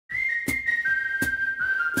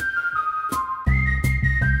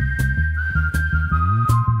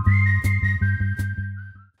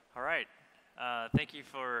Thank you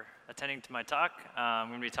for attending to my talk. I'm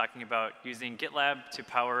going to be talking about using GitLab to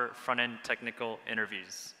power front-end technical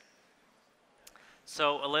interviews.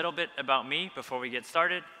 So a little bit about me before we get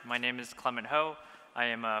started. My name is Clement. I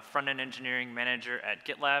am a front-end engineering manager at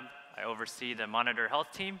GitLab. I oversee the Monitor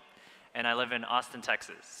Health team, and I live in Austin,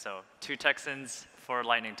 Texas. So 2 Texans, 4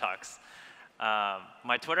 lightning talks.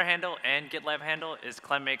 My Twitter handle and GitLab handle is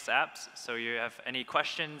ClemMakesApps. So you have any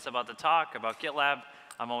questions about the talk, about GitLab,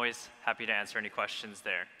 I'm always happy to answer any questions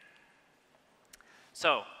there.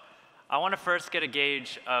 So I want to first get a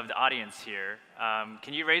gauge of the audience here.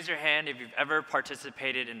 Can you raise your hand if you've ever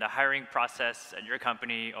participated in the hiring process at your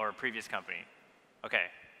company or a previous company? OK,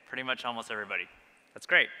 pretty much almost everybody. That's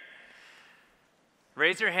great.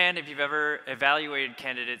 Raise your hand if you've ever evaluated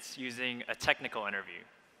candidates using a technical interview.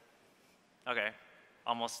 OK,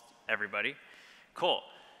 almost everybody. Cool.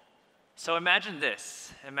 So imagine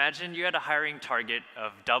this. Imagine you had a hiring target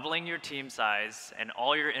of doubling your team size and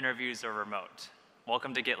all your interviews are remote.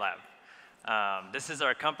 Welcome to GitLab. This is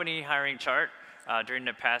our company hiring chart during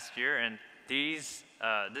the past year, and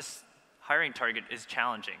this hiring target is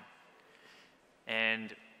challenging.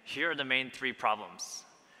 And here are the main 3 problems.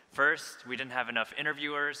 First, we didn't have enough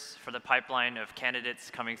interviewers for the pipeline of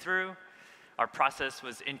candidates coming through. Our process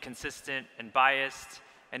was inconsistent and biased,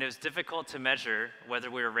 and it was difficult to measure whether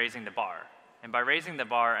we were raising the bar. And by raising the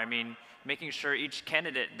bar, I mean making sure each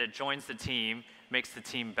candidate that joins the team makes the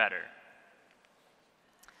team better.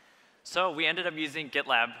 So we ended up using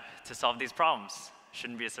GitLab to solve these problems.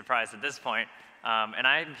 Shouldn't be a surprise at this point. And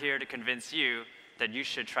I'm here to convince you that you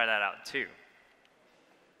should try that out too.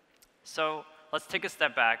 So let's take a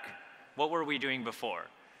step back. What were we doing before?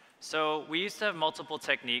 So we used to have multiple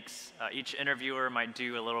techniques. Each interviewer might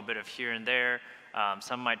do a little bit of here and there.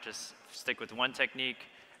 Some might just stick with one technique.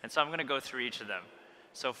 And so I'm going to go through each of them.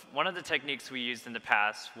 So one of the techniques we used in the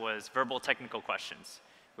past was verbal technical questions.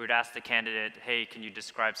 We would ask the candidate, hey, can you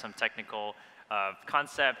describe some technical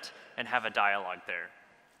concept, and have a dialogue there.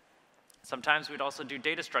 Sometimes we'd also do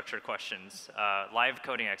data structure questions, live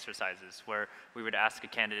coding exercises, where we would ask a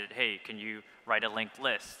candidate, hey, can you write a linked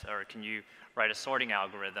list, or can you write a sorting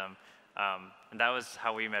algorithm? And that was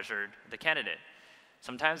how we measured the candidate.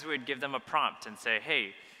 Sometimes we would give them a prompt and say,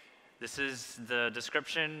 hey, this is the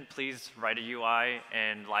description. Please write a UI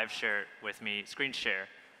and live share it with me, screen share.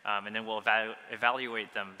 And then we'll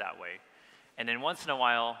evaluate them that way. And then once in a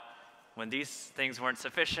while, when these things weren't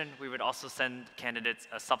sufficient, we would also send candidates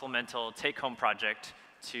a supplemental take-home project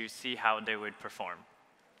to see how they would perform.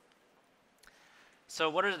 So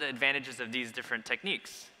what are the advantages of these different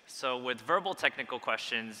techniques? So with verbal technical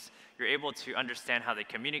questions, you're able to understand how they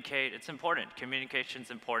communicate. It's important.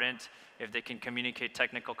 Communication's important. If they can communicate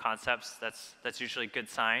technical concepts, that's usually a good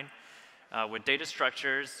sign. With data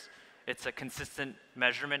structures, it's a consistent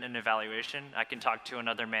measurement and evaluation. I can talk to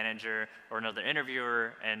another manager or another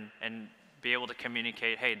interviewer and be able to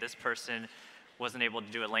communicate, hey, this person wasn't able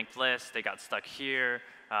to do a linked list. They got stuck here.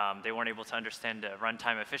 They weren't able to understand the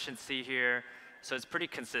runtime efficiency here. So it's pretty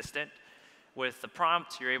consistent. With the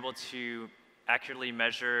prompt, you're able to accurately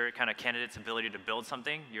measure kind of candidate's ability to build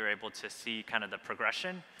something. You're able to see kind of the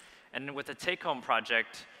progression. And with the take-home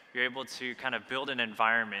project, you're able to kind of build an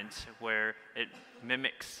environment where it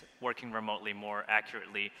mimics working remotely more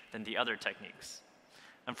accurately than the other techniques.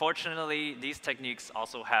 Unfortunately, these techniques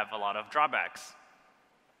also have a lot of drawbacks.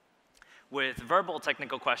 With verbal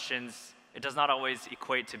technical questions, it does not always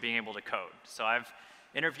equate to being able to code. So I've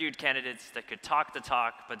interviewed candidates that could talk the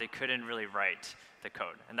talk, but they couldn't really write the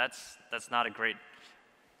code. And that's not a great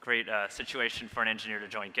situation for an engineer to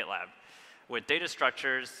join GitLab. With data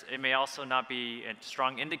structures, it may also not be a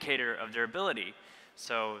strong indicator of their ability.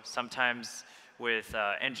 So sometimes with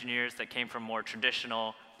engineers that came from more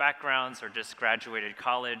traditional backgrounds or just graduated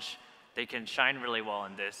college, they can shine really well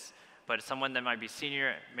in this. But someone that might be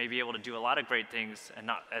senior may be able to do a lot of great things and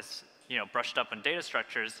not as brushed up in data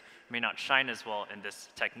structures, may not shine as well in this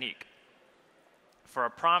technique. For a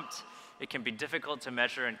prompt, it can be difficult to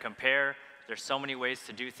measure and compare. There's so many ways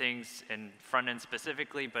to do things in front-end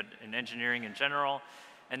specifically, but in engineering in general.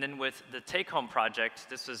 And then with the take-home project,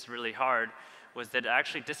 this was really hard, was that it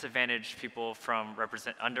actually disadvantaged people from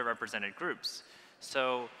underrepresented groups.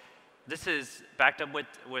 So this is backed up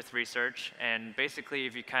with research. And basically,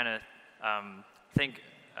 if you kind of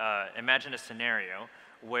imagine a scenario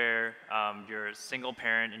where you're a single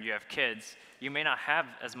parent and you have kids, you may not have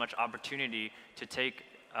as much opportunity to take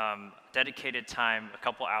dedicated time, a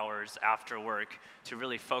couple hours after work, to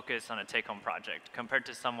really focus on a take-home project. Compared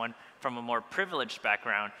to someone from a more privileged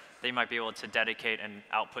background, they might be able to dedicate and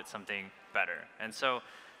output something better. And so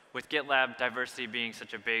with GitLab, diversity being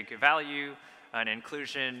such a big value and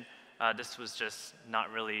inclusion, this was just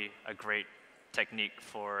not really a great technique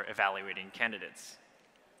for evaluating candidates.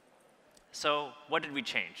 So what did we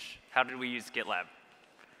change? How did we use GitLab?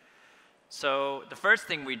 So the first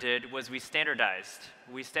thing we did was we standardized.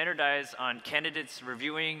 We standardized on candidates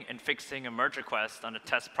reviewing and fixing a merge request on a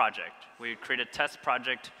test project. We would create a test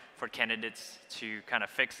project for candidates to kind of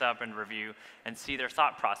fix up and review and see their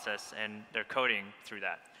thought process and their coding through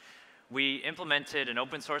that. We implemented an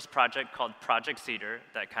open source project called Project Seeder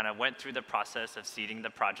that kind of went through the process of seeding the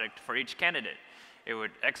project for each candidate. It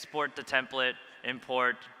would export the template,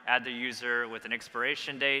 import, add the user with an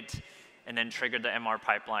expiration date, and then trigger the MR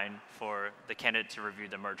pipeline for the candidate to review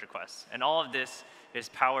the merge request. And all of this is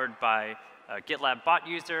powered by a GitLab bot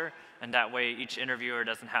user, and that way each interviewer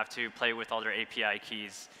doesn't have to play with all their API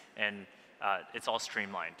keys, and it's all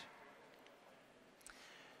streamlined.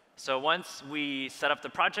 So once we set up the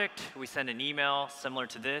project, we send an email similar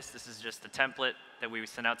to this. This is just a template that we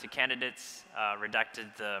sent out to candidates,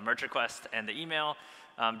 redacted the merge request and the email,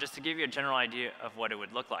 just to give you a general idea of what it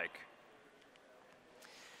would look like.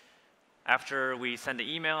 After we send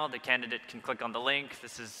the email, the candidate can click on the link.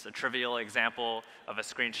 This is a trivial example of a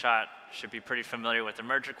screenshot. Should be pretty familiar with the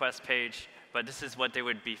merge request page, but this is what they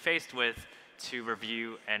would be faced with to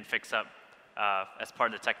review and fix up as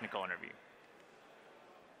part of the technical interview.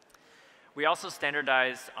 We also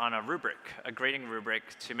standardized on a rubric, a grading rubric,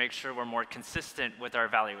 to make sure we're more consistent with our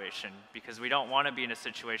evaluation, because we don't want to be in a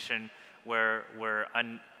situation where we're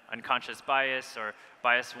unconscious bias or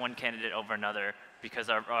bias one candidate over another because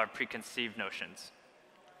of our preconceived notions.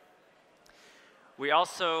 We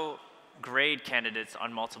also grade candidates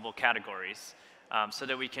on multiple categories so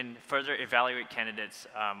that we can further evaluate candidates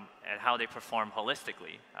and how they perform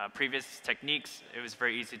holistically. Previous techniques, it was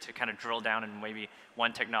very easy to kind of drill down in maybe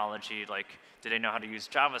one technology, like do they know how to use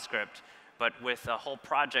JavaScript? But with a whole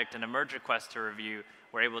project and a merge request to review,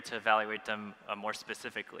 we're able to evaluate them more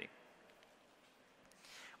specifically.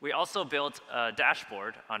 We also built a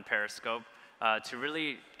dashboard on Periscope to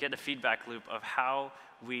really get a feedback loop of how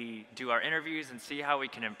we do our interviews and see how we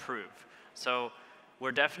can improve. So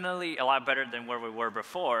we're definitely a lot better than where we were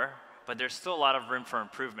before, but there's still a lot of room for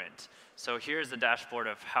improvement. So here's a dashboard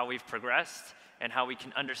of how we've progressed and how we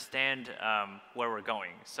can understand where we're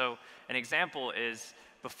going. So an example is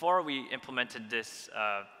before we implemented this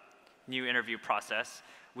new interview process,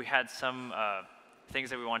 we had some things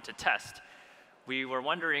that we wanted to test. We were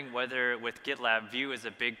wondering whether with GitLab, Vue is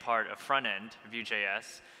a big part of front-end,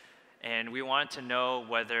 Vue.js, and we wanted to know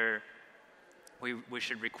whether we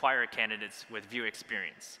should require candidates with Vue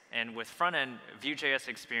experience. And with front-end, Vue.js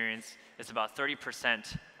experience is about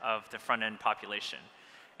 30% of the front-end population.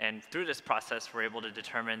 And through this process, we're able to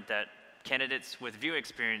determine that candidates with Vue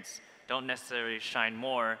experience don't necessarily shine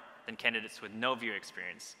more than candidates with no Vue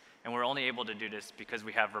experience. And we're only able to do this because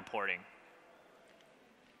we have reporting.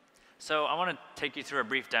 So I want to take you through a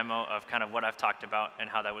brief demo of kind of what I've talked about and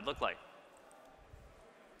how that would look like.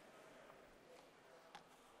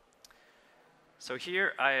 So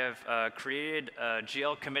here I have created a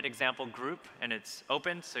GL commit example group, and it's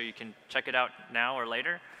open, so you can check it out now or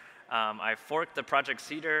later. I forked the project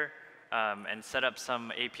seeder and set up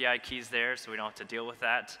some API keys there, so we don't have to deal with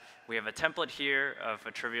that. We have a template here of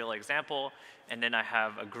a trivial example, and then I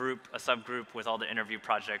have a group, a subgroup with all the interview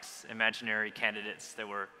projects, imaginary candidates that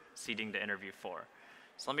we're seeding the interview for.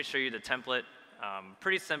 So let me show you the template.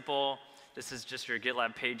 Pretty simple. This is just your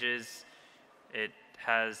GitLab pages. It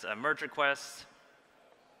has a merge request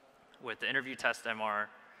with the interview test MR.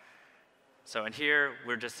 So in here,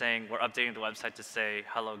 we're just saying we're updating the website to say,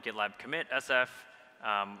 hello, GitLab commit SF.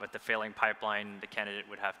 With the failing pipeline, the candidate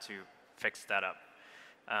would have to fix that up.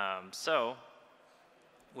 So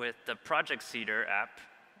with the Project Seeder app,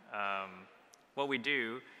 what we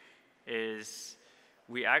do is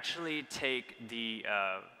we actually take the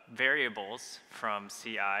variables from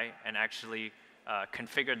CI and actually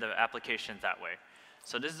configure the application that way.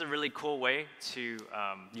 So this is a really cool way to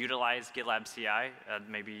utilize GitLab CI.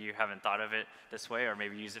 Maybe you haven't thought of it this way, or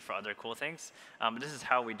maybe use it for other cool things. But this is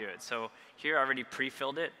how we do it. So here I already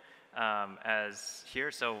pre-filled it as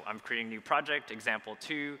here. So I'm creating a new project, example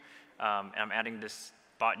 2. I'm adding this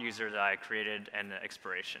bot user that I created and the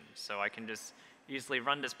expiration. So I can just easily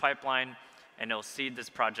run this pipeline, and it'll seed this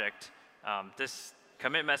project. This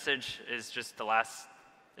commit message is just the last.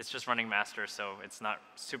 It's just running master, so it's not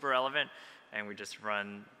super relevant. And we just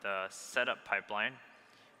run the setup pipeline.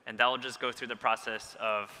 And that will just go through the process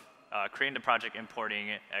of creating the project, importing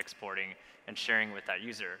it, exporting, and sharing with that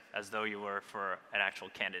user as though you were for an actual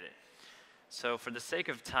candidate. So for the sake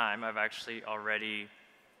of time, I've actually already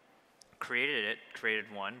created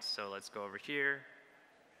one. So let's go over here,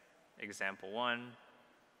 example 1.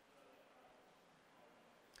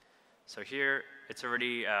 So here, it's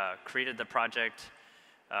already created the project,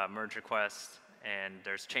 merge request, and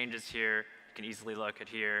there's changes here. You can easily look at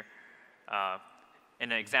here.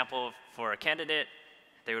 In an example for a candidate,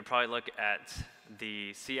 they would probably look at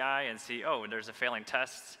the CI and see, oh, there's a failing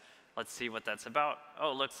test. Let's see what that's about.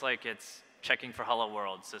 Oh, it looks like it's checking for hello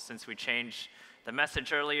world. So since we changed the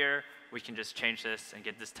message earlier, we can just change this and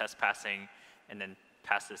get this test passing and then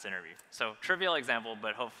pass this interview. So trivial example,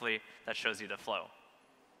 but hopefully that shows you the flow.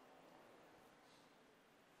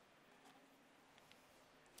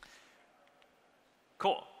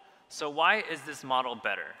 Cool. So why is this model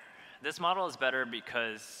better? This model is better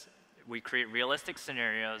because we create realistic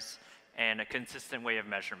scenarios and a consistent way of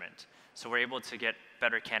measurement. So we're able to get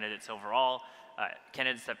better candidates overall.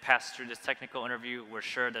 Candidates that pass through this technical interview, we're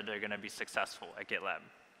sure that they're going to be successful at GitLab.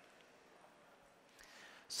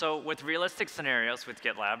 So with realistic scenarios with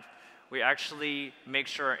GitLab, we actually make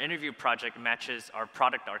sure our interview project matches our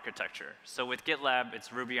product architecture. So with GitLab,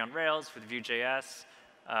 it's Ruby on Rails with Vue.js.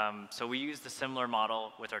 So we use the similar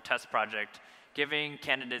model with our test project, giving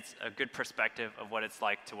candidates a good perspective of what it's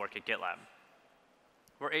like to work at GitLab.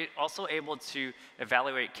 We're also able to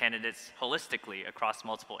evaluate candidates holistically across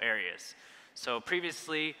multiple areas. So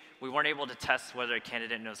previously, we weren't able to test whether a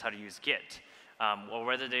candidate knows how to use Git, or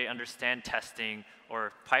whether they understand testing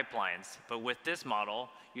or pipelines. But with this model,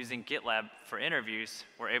 using GitLab for interviews,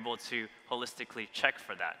 we're able to holistically check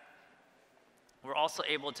for that. We're also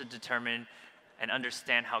able to determine and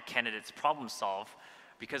understand how candidates problem solve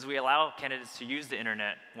because we allow candidates to use the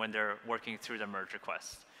internet when they're working through the merge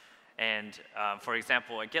request. And for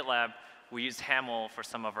example, at GitLab, we use Haml for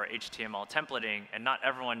some of our HTML templating, and not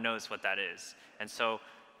everyone knows what that is. And so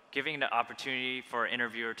giving the opportunity for an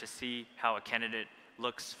interviewer to see how a candidate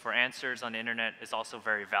looks for answers on the internet is also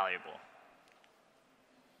very valuable.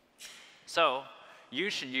 So you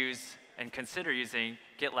should use and consider using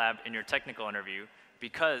GitLab in your technical interview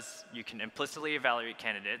because you can implicitly evaluate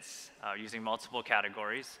candidates using multiple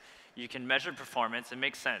categories. You can measure performance. It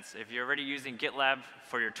makes sense. If you're already using GitLab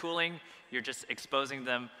for your tooling, you're just exposing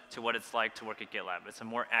them to what it's like to work at GitLab. It's a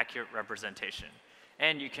more accurate representation.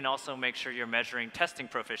 And you can also make sure you're measuring testing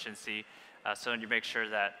proficiency so you make sure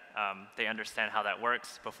that they understand how that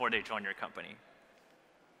works before they join your company.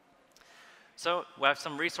 So we have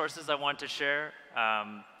some resources I want to share.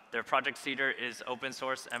 Their project seeder is open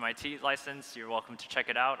source MIT license. You're welcome to check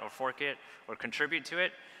it out or fork it or contribute to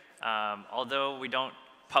it. Although we don't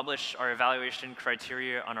publish our evaluation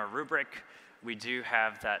criteria on our rubric, we do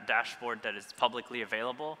have that dashboard that is publicly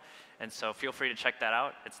available. And so feel free to check that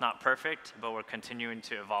out. It's not perfect, but we're continuing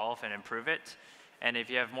to evolve and improve it. And if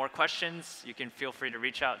you have more questions, you can feel free to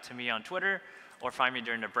reach out to me on Twitter or find me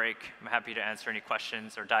during the break. I'm happy to answer any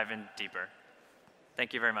questions or dive in deeper.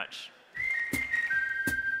 Thank you very much.